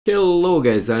Hello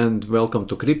guys and welcome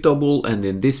to Crypto Bull, and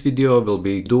in this video I will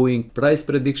be doing price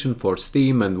prediction for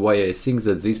Steem and why I think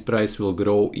that this price will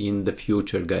grow in the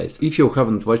future, guys. If you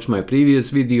haven't watched my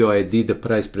previous video, I did a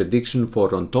price prediction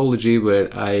for Ontology where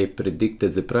I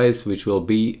predicted the price which will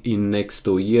be in next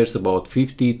 2 years about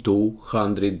 $50 to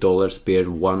 $100 per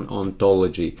one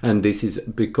Ontology, and this is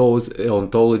because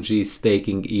Ontology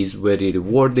staking is very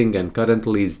rewarding and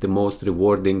currently is the most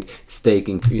rewarding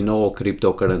staking in all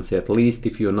cryptocurrency. At least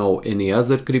if you know any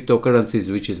other cryptocurrencies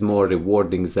which is more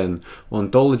rewarding than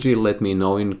Ontology, let me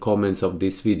know in comments of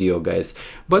this video, guys.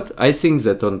 But I think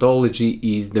that Ontology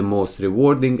is the most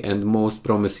rewarding and most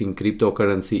promising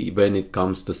cryptocurrency when it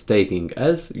comes to staking,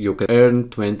 as you can earn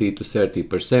 20 to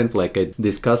 30% like I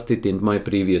discussed it in my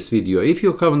previous video. If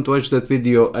you haven't watched that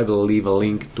video, I will leave a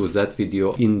link to that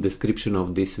video in description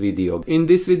of this video. In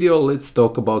this video let's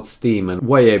talk about Steem and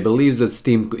why I believe that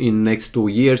Steem in next 2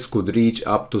 years could reach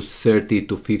up to $30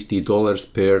 to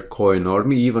 $50 per coin, or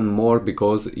even more,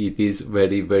 because it is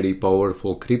very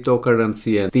powerful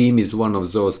cryptocurrency, and Steem is one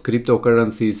of those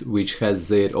cryptocurrencies which has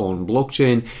their own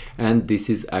blockchain, and this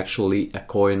is actually a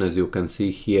coin, as you can see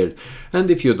here.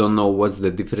 And if you don't know what's the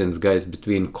difference, guys,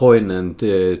 between coin and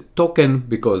token,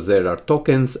 because there are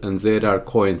tokens and there are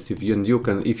coins. If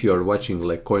you are watching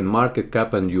like Coin Market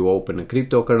Cap and you open a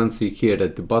cryptocurrency, here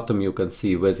at the bottom you can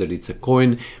see whether it's a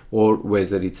coin or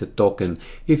whether it's a token.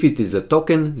 If it is a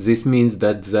token, this means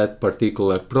that that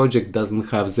particular project doesn't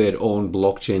have their own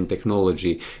blockchain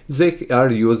technology. They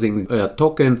are using a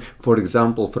token, for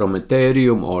example, from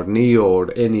Ethereum or NANO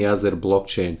or any other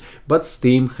blockchain. But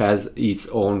Steem has its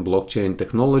own blockchain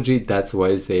technology, that's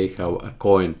why they have a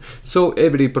coin. So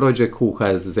every project who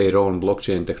has their own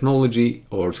blockchain technology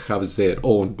or has their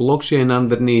own blockchain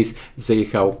underneath, they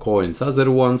have coins.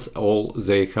 Other ones, all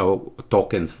they have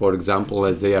tokens, for example,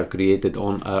 as they are created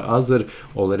on other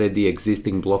already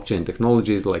existing blockchain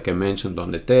technologies, like I mentioned,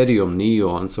 on Ethereum,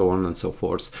 NANO, and so on and so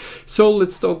forth. So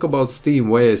let's talk about Steem,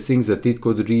 why I think that it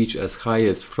could reach as high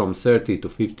as from $30 to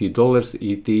 $50.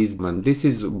 It is, and this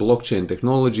is blockchain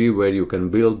technology where you can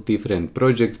build different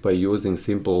projects by using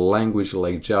simple language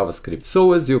like JavaScript.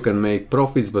 So as you can make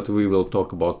profits, but we will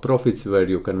talk about profits where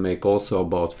you can make also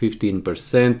about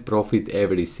 15% profit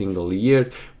every single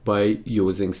year by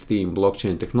using Steem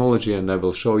blockchain technology, and I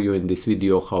will show you in this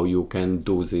video how you can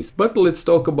do this. But let's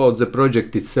talk about the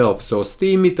project itself. So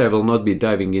Steemit, I will not be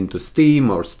diving into Steem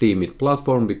or Steemit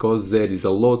platform because there is a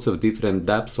lots of different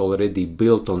dApps already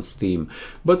built on Steem.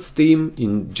 But Steem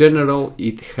in general,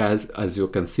 it has, as you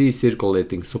can see,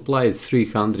 circulating supply is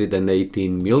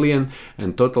 318 million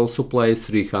and total supply is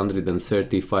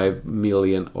 335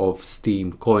 million of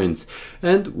Steem coins.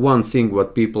 And one thing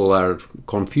what people are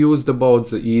confused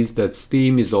about is that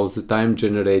Steem is all the time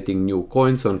generating new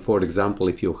coins. On, for example,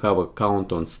 if you have an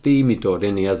account on Steemit or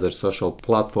any other social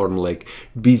platform like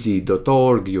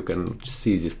busy.org, you can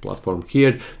see this platform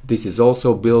here. This is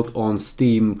also built on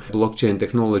Steem blockchain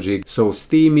technology. So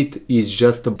Steemit is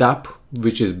just a dApp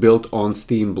which is built on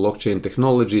Steem blockchain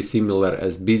technology, similar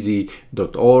as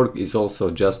busy.org is also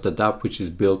just a dApp which is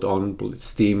built on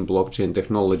Steem blockchain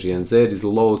technology. And there is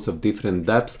loads of different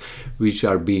dApps which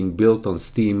are being built on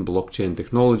Steem blockchain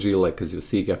technology, like as you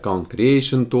see, account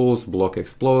creation tools, block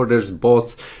explorers,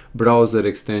 bots, browser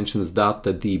extensions,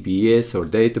 data DBS or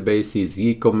databases,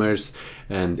 e-commerce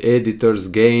and editors,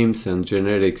 games and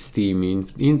generic Steem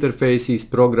interfaces,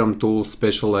 program tools,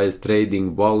 specialized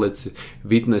trading wallets,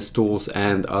 witness tools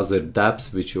and other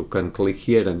dApps which you can click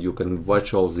here and you can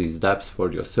watch all these dApps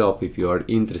for yourself if you are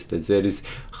interested. There is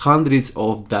hundreds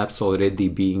of dApps already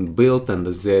being built, and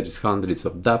there is hundreds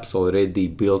of dApps already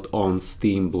built on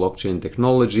Steem blockchain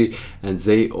technology, and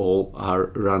they all are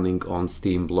running on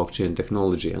Steem blockchain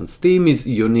technology. And Steem is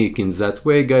unique in that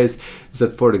way, guys,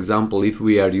 that for example, if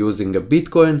we are using a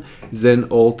Bitcoin, then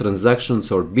all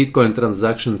transactions or Bitcoin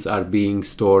transactions are being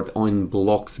stored on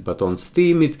blocks, but on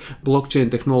Steemit blockchain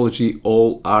technology,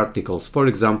 all articles, for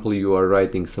example, you are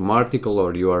writing some article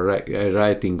or you are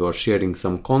writing or sharing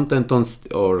some content on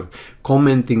or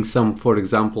commenting some, for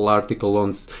example, article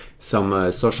on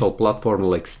some social platform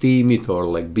like Steemit or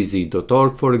like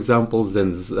busy.org, for example,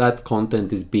 then that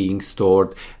content is being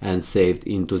stored and saved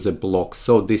into the blocks.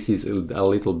 So this is a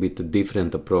little bit a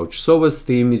different approach. So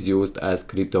Steem is used as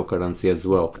cryptocurrency as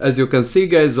well. As you can see,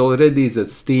 guys, already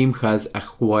that Steem has a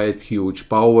quite huge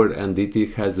power and it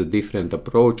has a different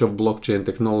approach of blockchain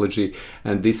technology,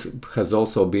 and this has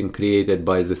also been created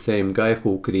by the same guy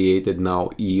who created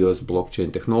now EOS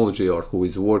blockchain technology, or who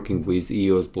is working with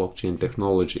EOS blockchain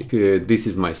technology. this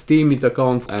is my Steemit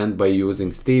account, and by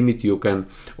using Steemit you can,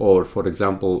 or for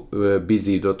example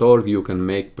busy.org, you can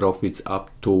make profits up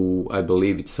to, I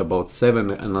believe it's about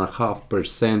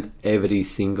 7.5% every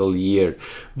single year.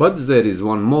 But there is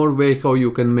one more way how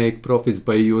you can make profits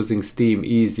by using Steem,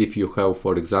 is if you have,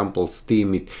 for example,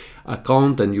 Steemit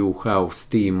account and you have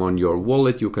Steem on your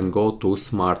wallet, you can go to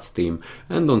Smartsteem,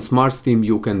 and on Smartsteem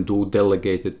you can do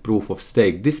delegated proof of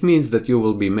stake. This means that you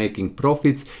will be making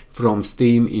profits from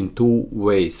Steem in two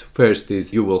ways. First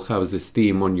is you will have the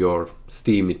Steem on your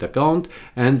Steemit account,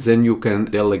 and then you can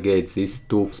delegate this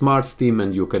to Smartsteem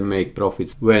and you can make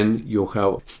profits when you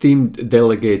have Steem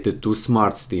delegated to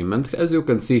Smartsteem. And as you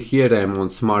can see here, I am on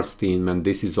Smartsteem, and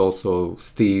this is also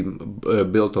Steem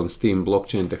built on Steem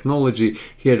blockchain technology.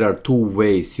 Here are two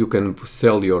ways you can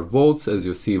sell your votes. As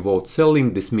you see, vote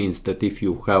selling, this means that if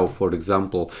you have, for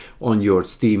example, on your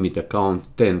Steemit account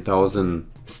 10,000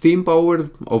 Steem power,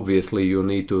 obviously you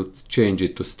need to change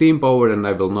it to Steem power, and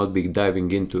I will not be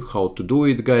diving into how to do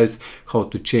it, guys, how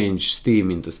to change Steem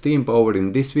into Steem power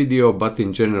in this video. But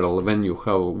in general, when you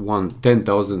have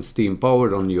 10,000 Steem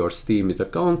power on your Steemit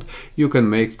account, you can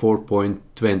make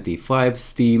 4.25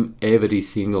 Steem every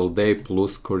single day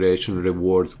plus creation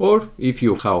rewards. Or if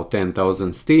you have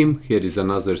 10,000 Steem, here is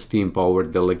another Steem power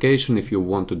delegation. If you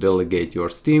want to delegate your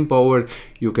Steem power,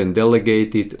 you can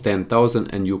delegate it 10,000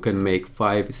 and you can make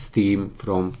 5 Steem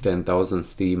from 10,000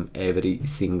 Steem every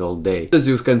single day. As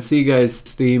you can see, guys,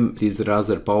 Steem is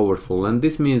rather powerful, and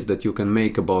this means that you can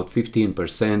make about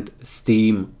 15%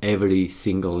 Steem every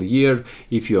single year.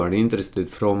 If you are interested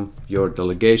from your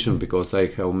delegation, because I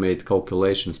have made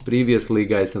calculations previously,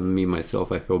 guys, and me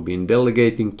myself, I have been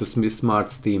delegating to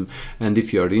Smartsteem, and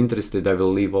if you are interested, I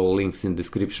will leave all links in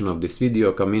description of this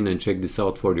video. Come in and check this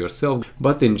out for yourself.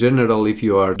 But in general, if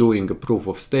you are doing a proof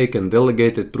of stake and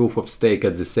delegated proof of stake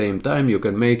at the same time, you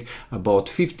can make about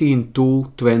 15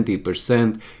 to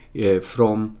 20%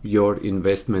 from your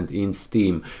investment in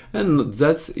Steem. And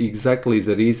that's exactly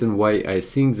the reason why I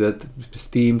think that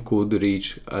Steem could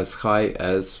reach as high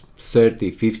as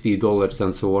 $30–50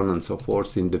 and so on and so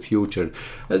forth in the future.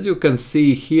 As you can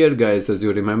see here, guys, as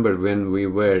you remember when we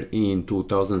were in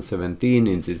 2017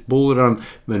 in this bull run,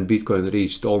 when Bitcoin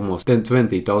reached almost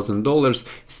 $20,000,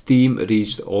 Steem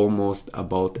reached almost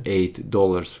about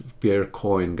 $8 per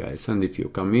coin, guys. And if you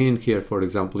come in here, for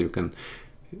example, you can,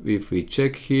 if we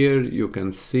check here, you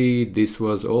can see this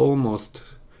was almost,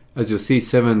 as you see,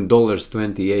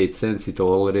 $7.28 it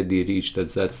already reached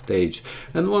at that stage.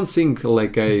 And one thing,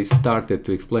 like I started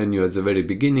to explain you at the very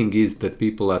beginning, is that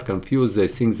people are confused. They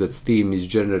think that Steem is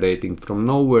generating from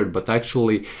nowhere, but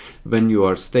actually when you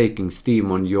are staking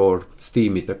Steem on your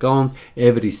Steemit account,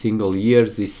 every single year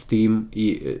this Steem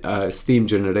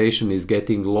generation is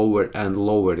getting lower and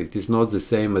lower. It is not the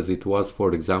same as it was,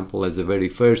 for example, as the very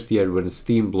first year when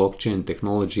Steem blockchain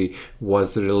technology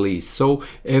was released. So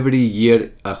every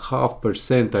year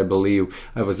 0.5%, I believe,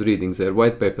 I was reading their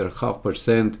white paper,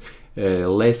 0.5%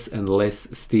 less and less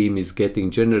Steem is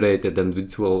getting generated, and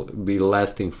it will be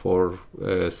lasting for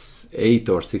 8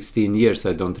 or 16 years.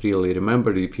 I don't really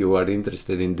remember. If you are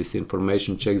interested in this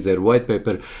information, check their white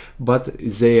paper. But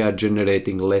they are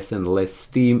generating less and less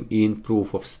Steem in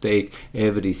proof of stake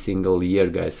every single year,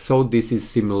 guys. So this is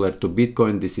similar to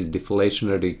Bitcoin. This is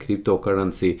deflationary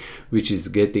cryptocurrency which is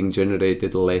getting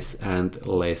generated less and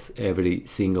less every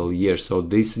single year. So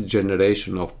this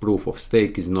generation of proof of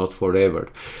stake is not forever.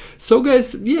 So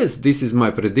guys, yes, this is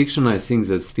my prediction. I think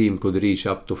that Steem could reach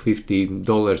up to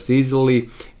 $50 easily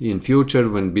in future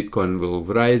when Bitcoin will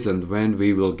rise and when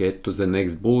we will get to the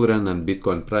next bull run, and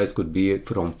Bitcoin price could be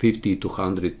from 50 to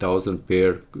 100,000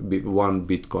 per one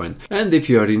Bitcoin. And if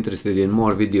you are interested in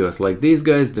more videos like these,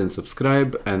 guys, then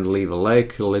subscribe and leave a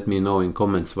like. Let me know in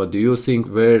comments what do you think,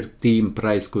 where Steem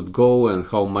price could go and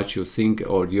how much you think,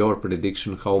 or your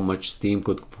prediction, how much Steem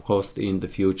could cost in the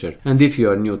future. And if you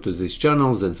are new to this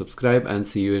channel, then subscribe, and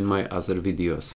see you in my other videos.